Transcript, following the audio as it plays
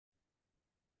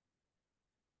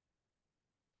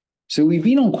So we've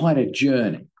been on quite a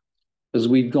journey as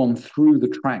we've gone through the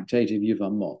tractate of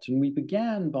Yevamot, and we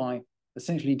began by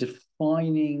essentially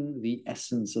defining the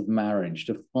essence of marriage,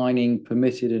 defining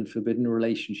permitted and forbidden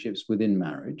relationships within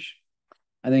marriage.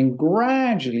 And then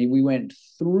gradually we went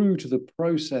through to the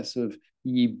process of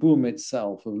Yibum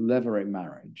itself, of levirate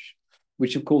marriage,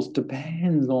 which of course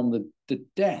depends on the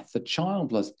death, the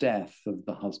childless death of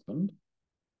the husband.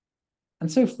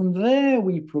 And so from there,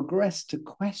 we progressed to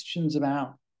questions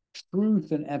about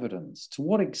truth and evidence. To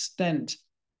what extent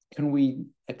can we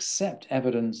accept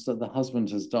evidence that the husband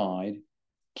has died?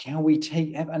 Can we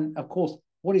take, and of course,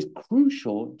 what is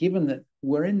crucial, given that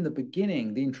we're in the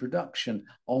beginning, the introduction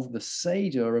of the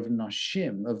Seder of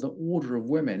Nashim, of the order of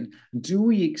women, do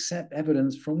we accept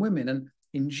evidence from women? And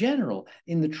in general,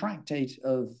 in the tractate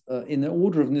of, in the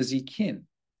order of Nezikin,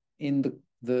 in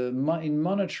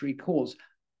monetary courts,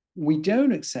 we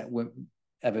don't accept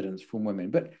evidence from women.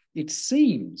 But it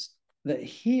seems that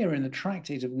here in the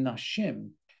tractate of Nashim,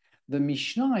 the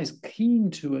Mishnah is keen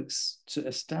to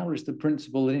establish the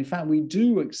principle that, in fact, we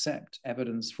do accept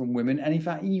evidence from women, and in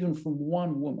fact, even from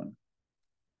one woman.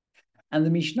 And the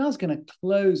Mishnah is going to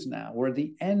close now. We're at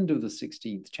the end of the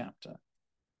 16th chapter.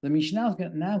 The Mishnah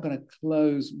is now going to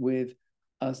close with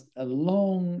a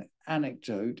long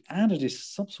anecdote and a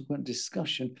subsequent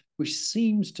discussion, which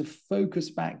seems to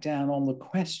focus back down on the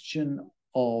question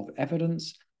of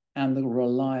evidence and the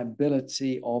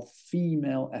reliability of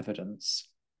female evidence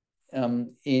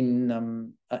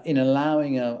in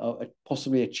allowing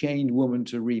possibly a chained woman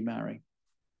to remarry.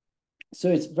 So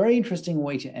it's a very interesting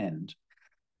way to end.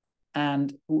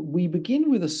 And we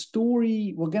begin with a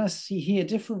story. We're going to see here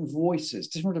different voices,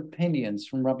 different opinions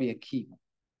from Rabbi Akiva.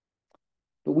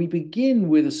 But we begin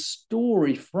with a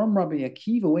story from Rabbi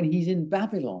Akiva when he's in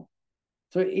Babylon.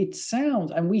 So it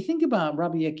sounds, and we think about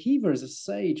Rabbi Akiva as a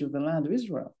sage of the land of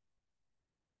Israel.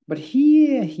 But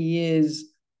here he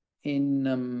is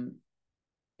in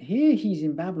he's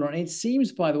in Babylon. It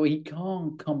seems, by the way, he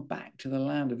can't come back to the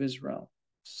land of Israel.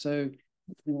 So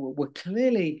we're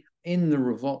clearly in the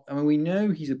revolt. I mean, we know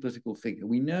he's a political figure.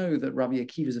 We know that Rabbi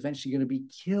Akiva is eventually going to be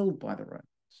killed by the Romans.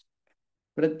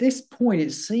 But at this point,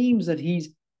 it seems that he's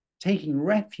taking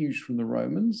refuge from the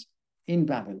Romans in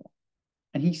Babylon.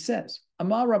 And he says,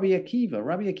 Amar Rabbi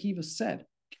Akiva said,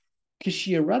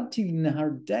 Kishirati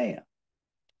Nehardea.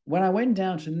 When I went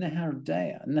down to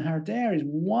Nehardea, Nehardea is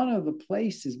one of the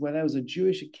places where there was a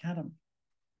Jewish academy.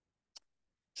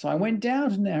 So I went down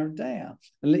to Nehardea,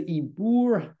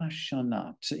 Le'ibur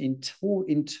Hashanah, to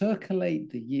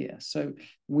intercalate the year. So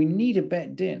we need a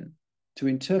bet din to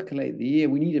intercalate the year.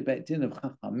 We need a bet din of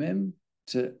Chachamim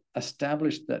to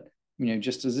establish that,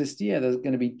 just as this year, there's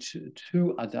going to be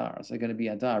two Adars. They're going to be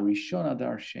Adar Rishon,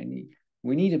 Adar Sheni.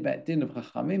 We need a bet din of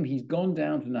Chachamim. He's gone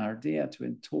down to Nehardea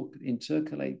to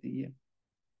intercalate the year.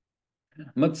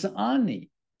 Matza'ani,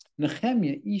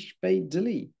 Nehemiah ish Beit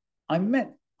Deli. I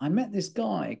met this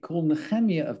guy called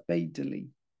Nehemiah of Beit Deli.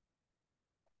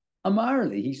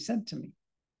 Amarli, he said to me,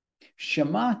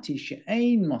 Shamati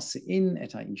she'ein masi'in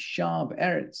et ha'isha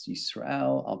be'eretz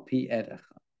Yisrael al pi edecha.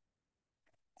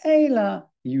 Ela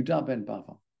Yudah ben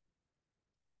Bava.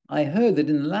 I heard that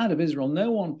in the land of Israel,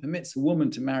 no one permits a woman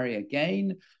to marry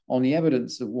again on the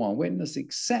evidence of one witness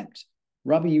except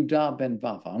Rabbi Yudah ben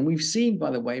Bava. And we've seen, by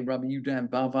the way, Rabbi Yudah ben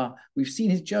Bava, we've seen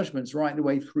his judgments right the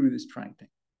way through this tractate.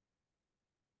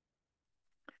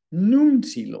 Num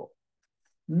tilo.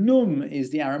 Num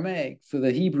is the Aramaic for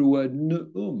the Hebrew word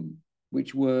nu'um,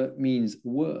 which means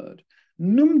word.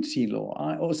 Num tilo,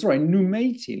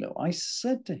 nume tilo. I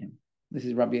said to him, this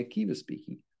is Rabbi Akiva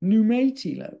speaking, nume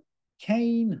tilo.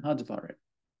 Kain hadvarim.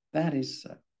 That is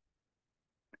so.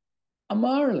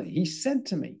 Amarli, he said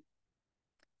to me,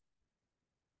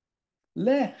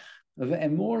 Lech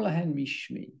ve'emor lahen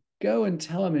mishmi. Go and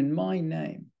tell him in my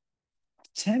name.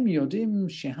 Tem yodim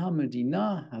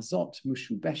shehamadina hazot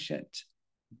mushubeshet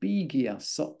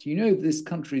bi-giyasot. You know this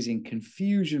country is in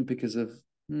confusion because of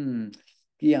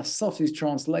giyasot is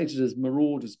translated as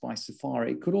marauders by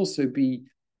safari. It could also be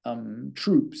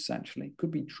troops, actually. It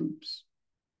could be troops.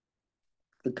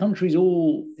 The country's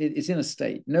it's in a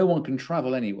state. No one can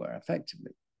travel anywhere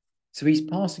effectively. So he's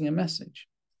passing a message.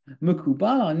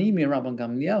 Mukubal animi Rabban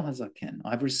Gamliel Hazaken.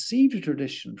 I've received a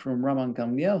tradition from Rabban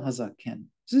Gamliel Hazaken.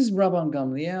 So this is Rabban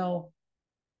Gamliel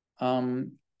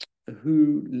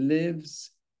who lives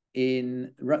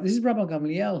in... This is Rabban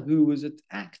Gamliel who was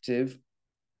active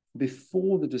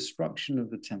before the destruction of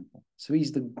the temple. So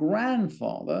he's the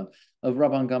grandfather of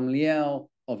Rabban Gamliel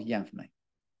of Yavne.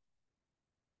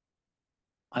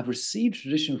 I've received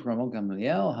tradition from Rabban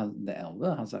Gamliel, the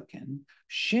elder, Hazaken,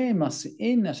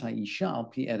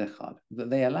 that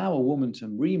they allow a woman to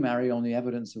remarry on the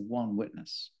evidence of one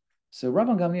witness. So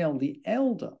Rabban Gamliel, the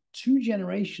elder, 2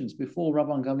 generations before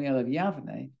Rabban Gamliel of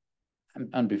Yavne,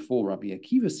 and before Rabbi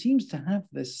Akiva, seems to have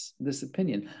this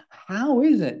opinion. How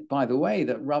is it, by the way,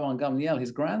 that Rabban Gamliel,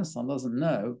 his grandson, doesn't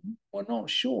know? We're not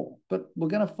sure, but we're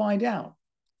going to find out.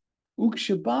 And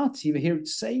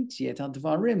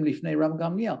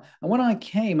when I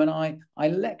came and I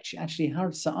lecture, actually,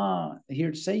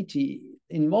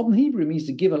 in modern Hebrew means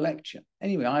to give a lecture.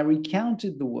 Anyway, I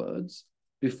recounted the words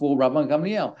before Rabban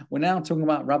Gamliel. We're now talking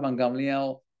about Rabban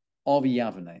Gamliel of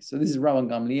Yavne. So this is Rabban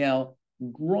Gamliel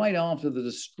right after the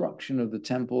destruction of the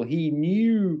temple. He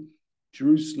knew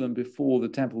Jerusalem before the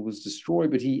temple was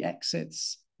destroyed, but he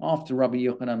exits after Rabbi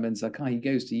Yochanan ben Zakkai. He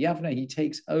goes to Yavne. He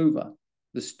takes over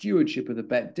the stewardship of the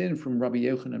Bet Din from Rabbi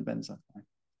Yochanan ben Zakkai.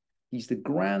 He's the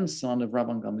grandson of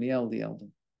Rabban Gamliel the elder.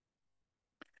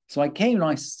 So I came and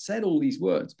I said all these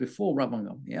words before Rabban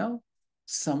Gamliel.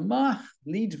 Samach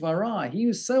lidvarai. He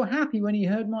was so happy when he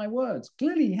heard my words.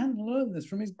 Clearly, he hadn't learned this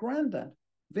from his granddad.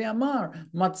 Ve'amar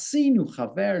matzinu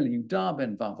chaver liYudah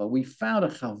ben Bava. We found a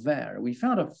chaver. We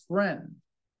found a friend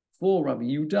for Rabbi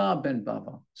Yehuda ben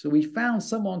Bava. So we found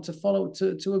someone to follow,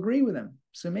 to agree with him.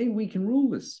 So maybe we can rule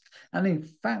this. And in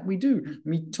fact, we do.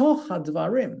 Mitoch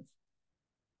hadvarim.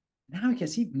 Now it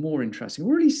gets even more interesting.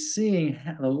 We're really seeing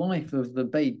the life of the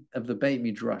Beit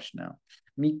Midrash now.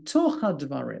 Mitoch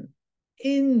hadvarim.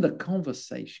 In the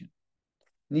conversation.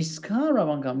 Niskar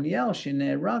Rabban Gamliel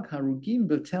shenerag harugim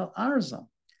betel arza.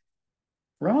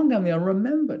 Rabban Gamliel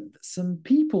remembered that some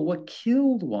people were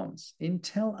killed once in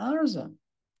Tel Arza.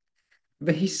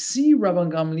 Vehisi Rabban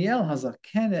Gamliel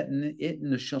hazaken it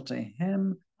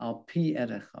neshotehem al pi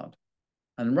echad.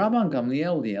 And Rabban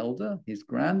Gamliel, the elder, his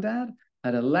granddad,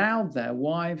 had allowed their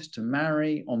wives to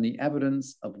marry on the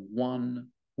evidence of one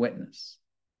witness.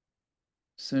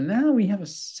 So now we have a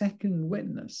second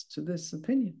witness to this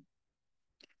opinion.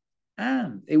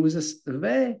 And it was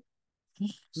and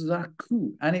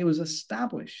it was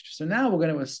established. So now we're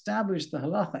going to establish the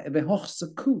halacha.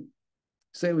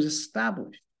 So it was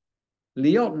established.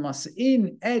 Liot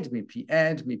mas'in ed mipi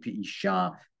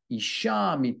isha,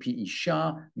 isha mipi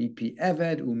isha, mipi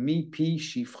eved mipi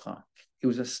shifcha. It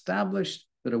was established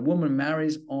that a woman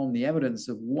marries on the evidence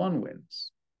of one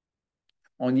witness,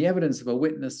 on the evidence of a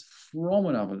witness from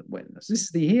another witness. This is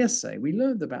the hearsay. We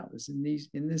learned about this in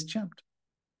this chapter.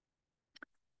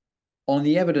 On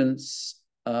the evidence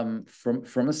from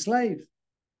a slave.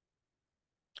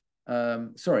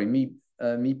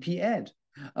 Mi pi ed.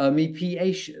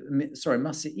 Masi'in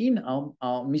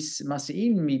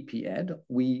mi pi ed.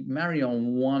 We marry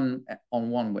on one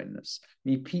witness.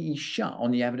 Mi pi isha,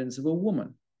 on the evidence of a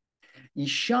woman.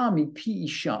 Isha mi pi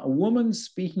isha, a woman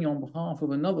speaking on behalf of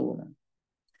another woman.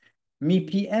 Mi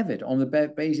pi eved, on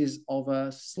the basis of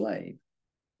a slave.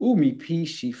 U mi pi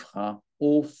shifcha,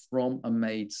 or from a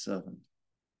maid servant.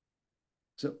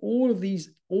 So all of these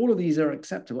are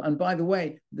acceptable. And by the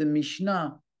way, the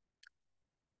Mishnah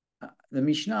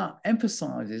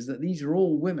emphasizes that these are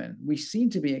all women. We seem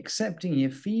to be accepting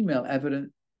here female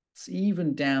evidence,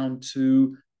 even down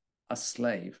to a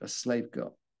slave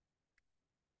girl.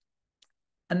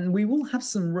 And we will have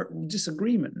some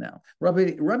disagreement now.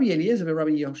 Rabbi Eliezer and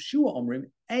Rabbi Yoshua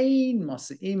omrim ein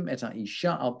mas'im et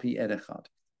ha'isha al pi ed echad.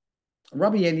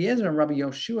 Rabbi Eliezer and Rabbi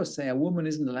Yoshua say a woman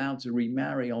isn't allowed to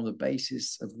remarry on the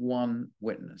basis of one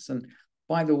witness. And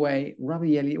by the way,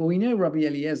 we know Rabbi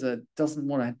Eliezer doesn't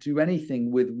want to do anything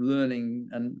with learning,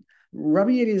 and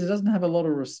Rabbi Eliezer doesn't have a lot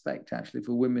of respect actually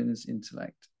for women's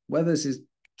intellect. Whether this is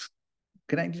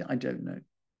connected, I don't know.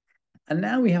 And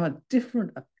now we have a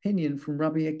different opinion from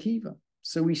Rabbi Akiva.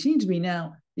 So we seem to be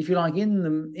now, if you like, in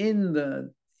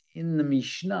the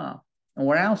Mishnah, and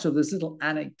we're out of this little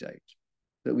anecdote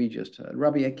that we just heard.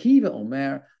 Rabbi Akiva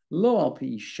Omer, lo al pi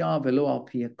isha velo al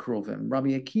pi krovim.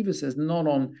 Rabbi Akiva says not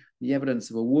on the evidence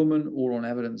of a woman or on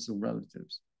evidence of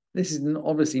relatives. This is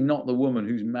obviously not the woman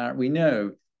who's married. We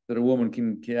know that a woman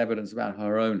can give evidence about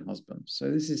her own husband. So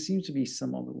this seems to be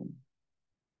some other woman.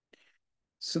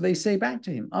 So they say back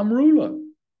to him, Amrulo.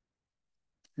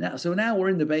 Now we're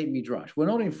in the Beit Midrash. We're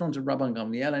not in front of Rabban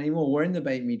Gamliel anymore. We're in the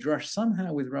Beit Midrash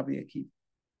somehow with Rabbi Akiva.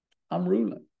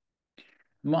 Amrulo.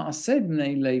 It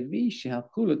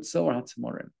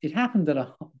happened that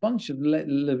a bunch of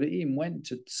Levi'im went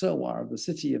to Tzoar, the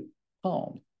city of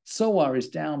palm. Tzoar is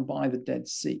down by the Dead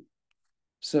Sea.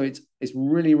 So it's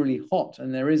really, really hot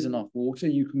and there is enough water.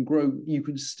 You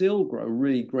can still grow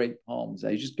really great palms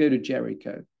there. You just go to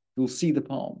Jericho. You'll see the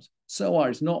palms.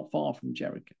 Tzoar is not far from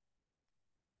Jericho.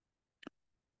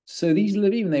 So these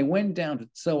Levim, they went down to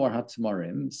Tzoar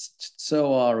HaTamarim,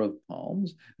 Tzoar of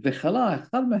palms.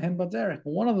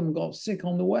 One of them got sick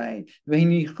on the way.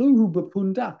 And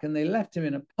they left him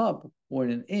in a pub or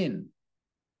in an inn.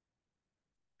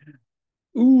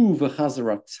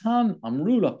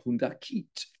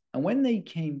 And when they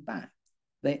came back,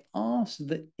 they asked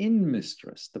the inn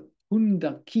mistress, the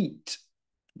pundakit,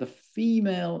 the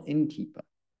female innkeeper.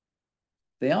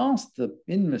 They asked the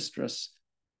inn mistress,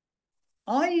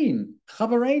 Ayin,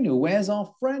 Chavarenu, where's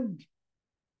our friend?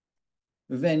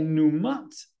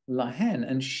 Venumat lahen,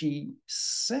 and she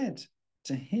said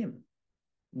to him,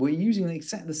 we're using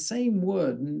the same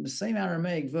word, the same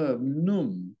Aramaic verb,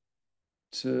 num,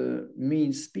 to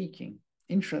mean speaking.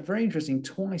 Very interesting,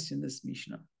 twice in this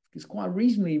Mishnah. It's quite a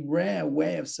reasonably rare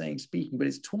way of saying speaking, but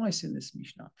it's twice in this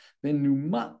Mishnah.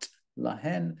 Venumat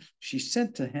lahen, she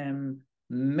said to him,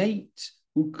 mate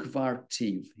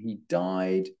ukvartiv, he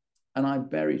died and I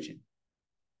buried him.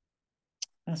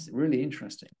 That's really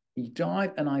interesting. He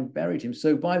died and I buried him.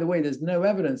 So, by the way, there's no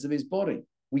evidence of his body.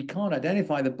 We can't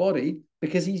identify the body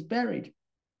because he's buried.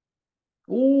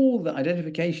 All the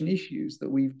identification issues that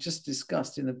we've just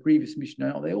discussed in the previous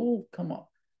Mishnah, they all come up.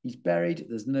 He's buried,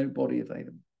 there's no body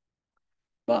available.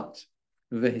 But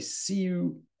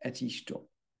vehisiu et ishto.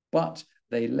 But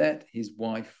they let his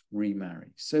wife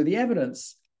remarry. So the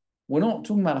evidence, we're not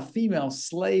talking about a female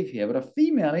slave here, but a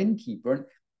female innkeeper.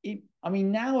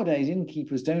 Nowadays,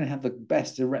 innkeepers don't have the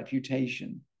best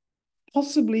reputation.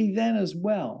 Possibly then as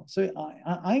well. So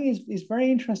I think it's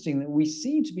very interesting that we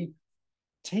seem to be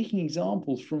taking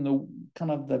examples from the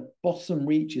kind of the bottom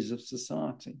reaches of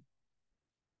society.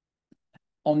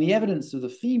 On the evidence of the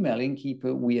female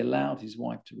innkeeper, we allowed his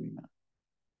wife to remarry.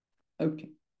 Okay.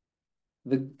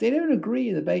 They don't agree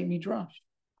in the Beit Midrash.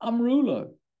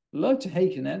 Amrulo, lo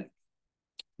teheken.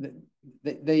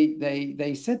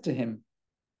 They said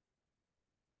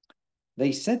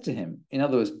to him, in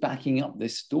other words, backing up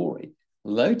this story,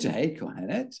 lo tehei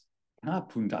kohenet ha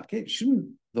pundaket,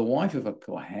 shouldn't the wife of a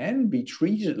kohen be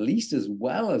treated at least as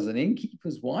well as an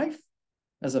innkeeper's wife,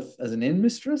 as an inn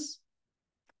mistress?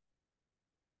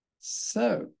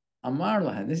 So Amar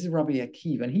lahen, this is Rabbi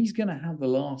Akiva, and he's going to have the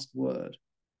last word.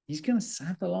 He's going to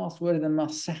have the last word in the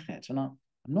Masechet, and I'm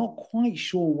not quite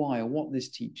sure why or what this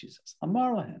teaches us.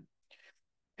 Amar lahen,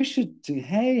 pishet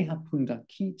tehei ha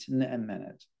pundakit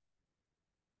ne'emenet.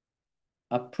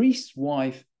 A priest's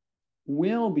wife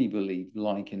will be believed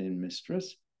like an inn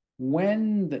mistress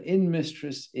when the inn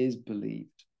mistress is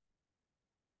believed.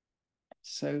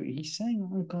 So he's saying,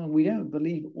 oh God, we don't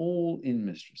believe all inn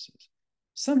mistresses.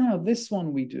 Somehow this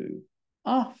one we do.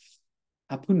 Af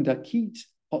hapundakit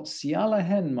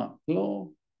hotsialahen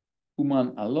maklo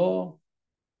uman alo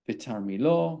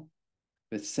v'tarmilo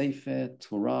v'sefer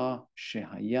Torah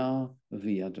shehaya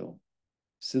v'yado.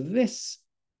 So this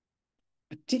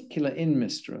particular inn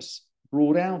mistress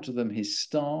brought out to them his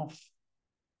staff,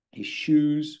 his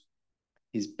shoes,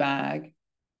 his bag,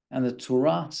 and the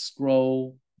Torah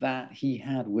scroll that he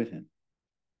had with him.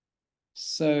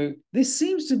 So this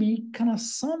seems to be kind of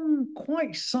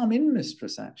quite some inn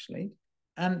mistress, actually.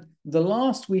 And the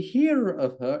last we hear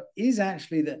of her is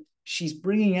actually that she's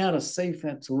bringing out a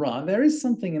Sefer Torah. There is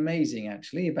something amazing,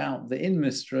 actually, about the inn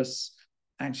mistress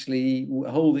actually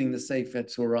holding the Sefer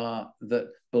Torah that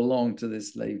belonged to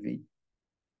this Levi.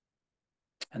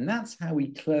 And that's how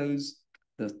we close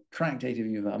the tractate of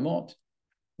Yevamot,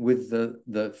 with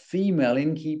the female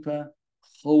innkeeper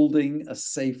holding a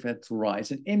Sefer Torah.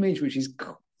 It's an image which is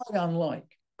quite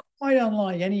unlike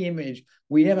any image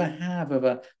we ever have of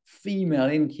a female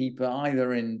innkeeper,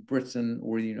 either in Britain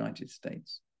or the United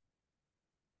States.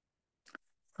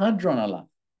 Hadron Allah,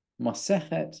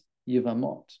 Masechet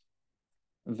Yevamot.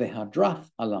 Vehadrach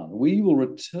alan. We will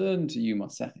return to you,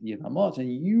 Masechet Yevamot,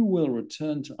 and you will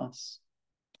return to us.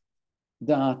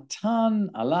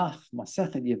 Da'atan alach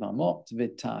Masechet Yevamot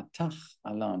v'ta'atach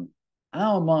alan.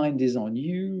 Our mind is on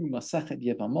you, Masechet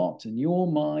Yevamot, and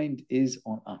your mind is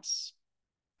on us.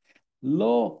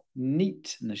 Lo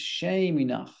nit neshei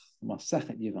minach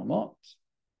Masechet Yevamot,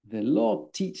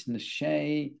 ve'lo tit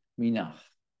neshei minach.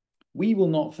 We will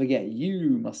not forget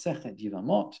you, Masechet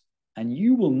Yevamot, and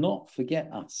you will not forget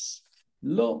us.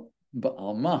 Lo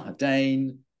ba'alma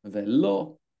hadain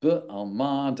ve'lo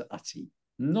ba'alma da'ati.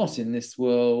 Not in this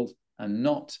world and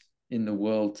not in the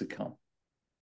world to come.